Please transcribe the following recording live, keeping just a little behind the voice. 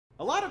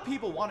A lot of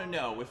people want to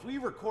know if we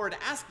record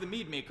Ask the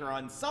Meadmaker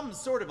on some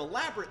sort of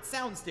elaborate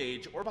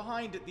soundstage or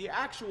behind the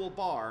actual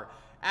bar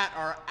at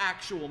our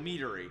actual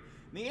meadery.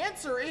 And the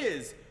answer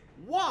is,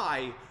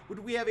 why would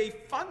we have a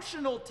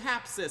functional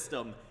tap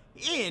system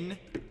in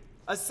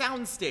a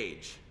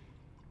soundstage?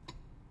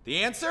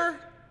 The answer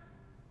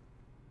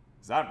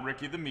is I'm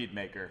Ricky the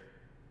Meadmaker.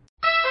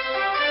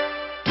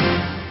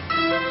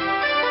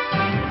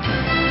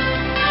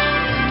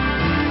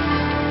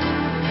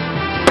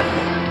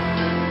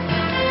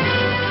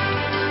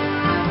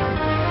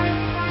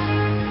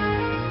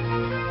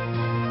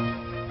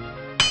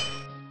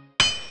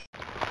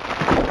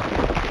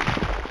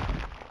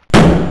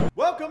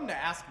 Welcome to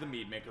Ask the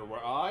Meadmaker,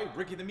 where I,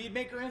 Ricky the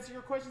Meadmaker, answer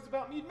your questions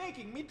about mead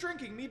making, mead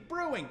drinking, mead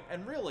brewing,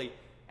 and really,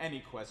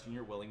 any question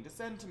you're willing to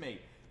send to me.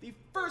 The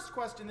first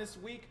question this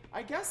week,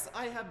 I guess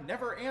I have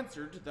never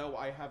answered, though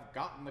I have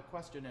gotten the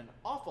question an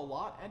awful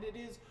lot, and it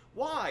is,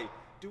 why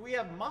do we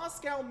have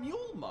Moscow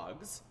Mule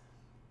mugs,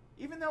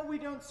 even though we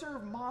don't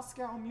serve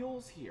Moscow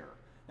Mules here?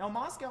 Now,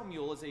 Moscow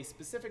Mule is a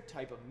specific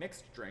type of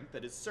mixed drink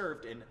that is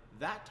served in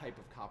that type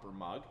of copper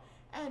mug,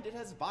 and it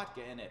has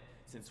vodka in it.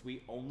 Since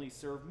we only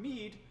serve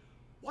mead,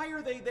 why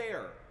are they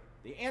there?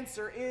 The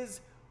answer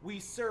is we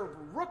serve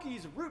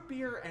Rookie's root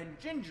beer and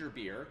ginger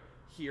beer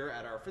here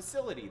at our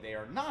facility. They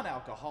are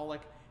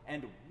non-alcoholic,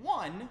 and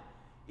one,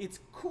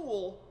 it's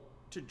cool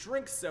to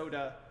drink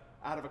soda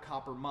out of a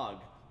copper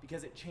mug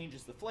because it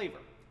changes the flavor.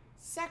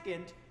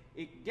 Second,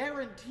 it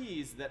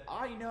guarantees that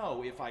I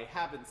know if I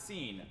haven't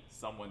seen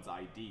someone's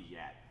ID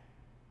yet.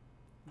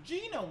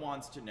 Gina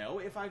wants to know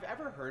if I've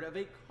ever heard of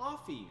a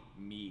coffee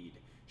mead.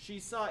 She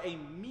saw a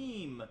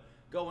meme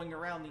going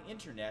around the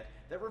internet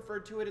that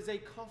referred to it as a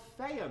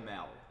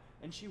coffeamel,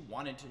 and she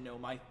wanted to know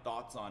my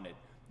thoughts on it.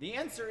 The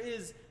answer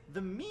is,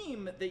 the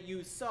meme that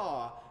you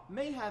saw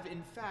may have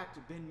in fact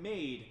been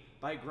made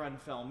by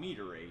Groennfell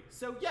Meadery.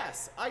 So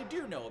yes, I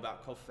do know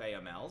about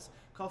coffeamels.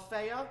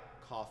 Coffea,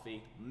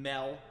 coffee,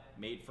 mel,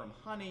 made from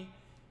honey.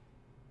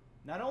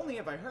 Not only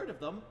have I heard of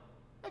them,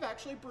 I've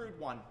actually brewed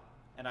one,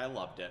 and I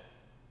loved it.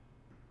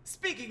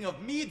 Speaking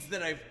of meads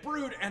that I've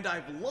brewed and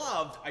I've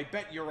loved, I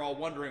bet you're all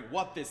wondering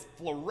what this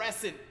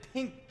fluorescent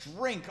pink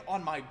drink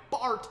on my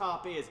bar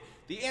top is.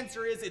 The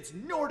answer is it's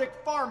Nordic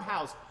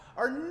Farmhouse,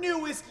 our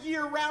newest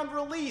year-round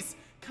release,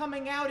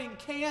 coming out in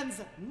cans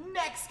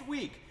next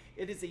week.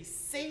 It is a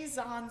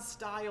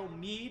Saison-style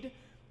mead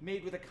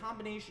made with a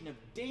combination of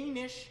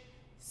Danish,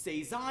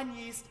 Saison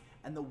yeast,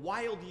 and the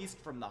wild yeast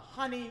from the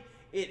honey.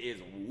 It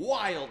is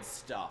wild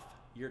stuff.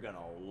 You're gonna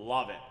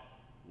love it.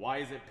 Why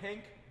is it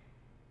pink?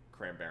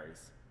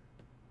 Cranberries.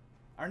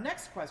 Our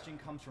next question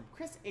comes from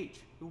Chris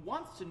H., who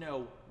wants to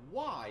know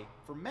why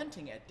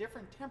fermenting at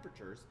different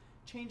temperatures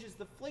changes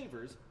the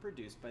flavors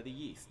produced by the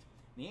yeast.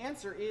 And the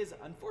answer is,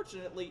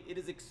 unfortunately, it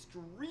is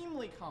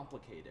extremely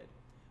complicated.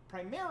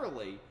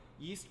 Primarily,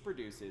 yeast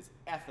produces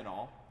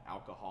ethanol,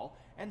 alcohol,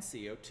 and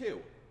CO2,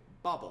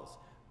 bubbles.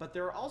 But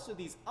there are also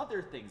these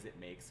other things it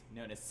makes,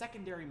 known as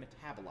secondary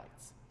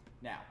metabolites.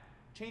 Now,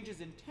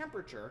 changes in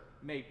temperature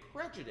may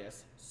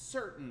prejudice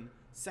certain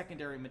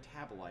secondary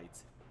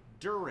metabolites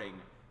during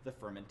the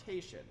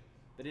fermentation.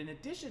 But in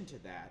addition to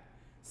that,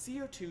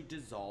 CO2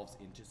 dissolves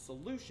into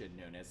solution,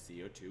 known as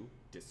CO2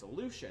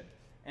 dissolution.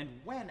 And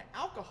when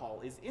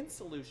alcohol is in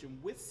solution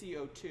with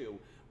CO2,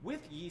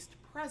 with yeast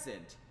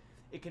present,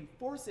 it can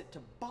force it to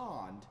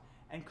bond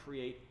and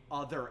create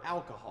other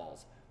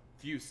alcohols,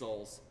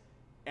 fusels,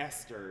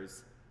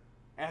 esters,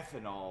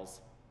 ethanols.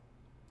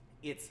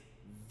 It's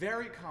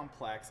very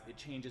complex, it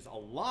changes a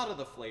lot of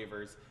the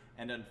flavors,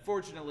 and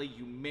unfortunately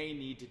you may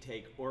need to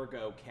take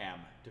OrgoChem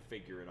to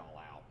figure it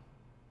all out.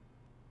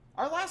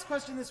 Our last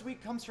question this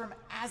week comes from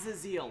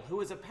Azazel, who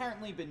has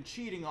apparently been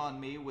cheating on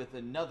me with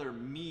another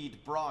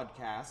mead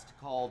broadcast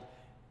called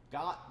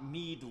Got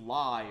Mead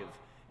Live,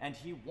 and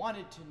he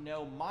wanted to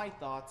know my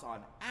thoughts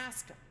on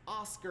Ask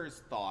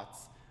Oscar's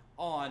thoughts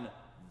on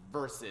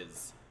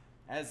versus,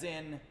 as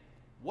in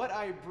what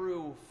I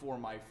brew for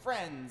my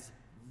friends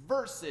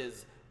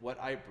versus what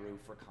I brew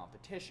for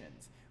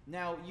competitions.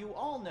 Now, you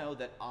all know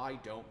that I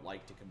don't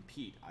like to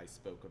compete. I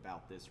spoke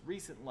about this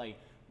recently,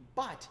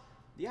 but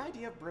the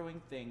idea of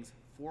brewing things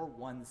for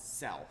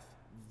oneself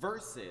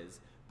versus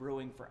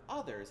brewing for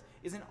others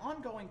is an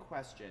ongoing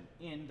question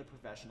in the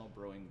professional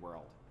brewing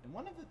world. And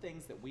one of the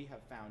things that we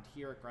have found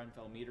here at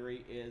Groennfell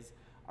Meadery is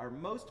our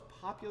most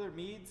popular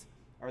meads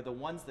are the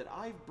ones that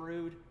I've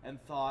brewed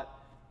and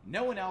thought,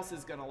 no one else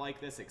is gonna like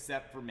this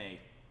except for me.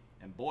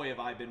 And boy, have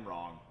I been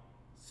wrong.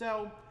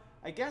 So,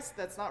 I guess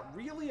that's not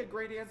really a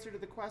great answer to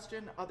the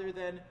question other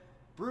than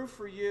brew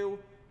for you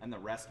and the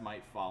rest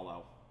might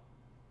follow.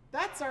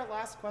 That's our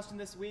last question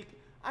this week.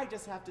 I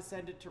just have to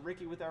send it to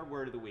Ricky with our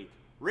word of the week.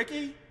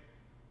 Ricky?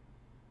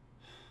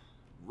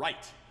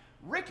 Right.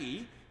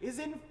 Ricky is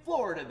in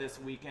Florida this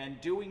weekend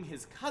doing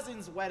his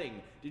cousin's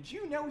wedding. Did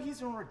you know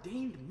he's an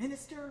ordained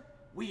minister?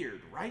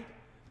 Weird, right?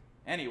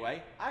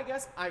 Anyway, I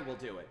guess I will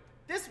do it.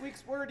 This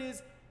week's word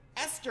is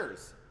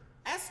esters.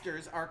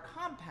 Esters are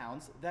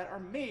compounds that are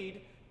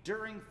made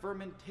during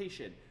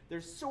fermentation.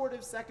 They're sort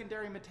of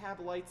secondary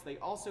metabolites. They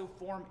also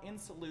form in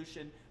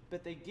solution,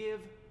 but they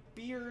give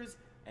beers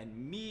and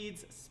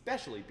meads,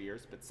 especially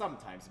beers, but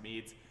sometimes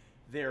meads,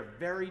 their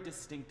very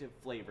distinctive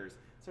flavors.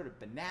 Sort of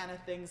banana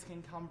things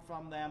can come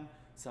from them,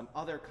 some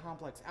other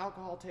complex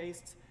alcohol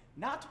tastes,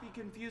 not to be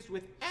confused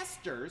with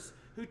esters,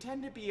 who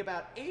tend to be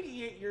about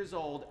 88 years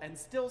old and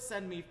still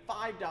send me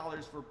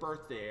 $5 for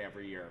birthday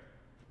every year.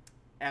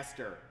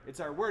 Ester. It's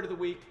our word of the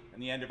week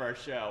and the end of our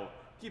show.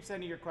 Keep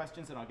sending your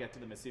questions and I'll get to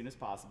them as soon as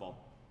possible.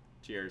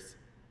 Cheers.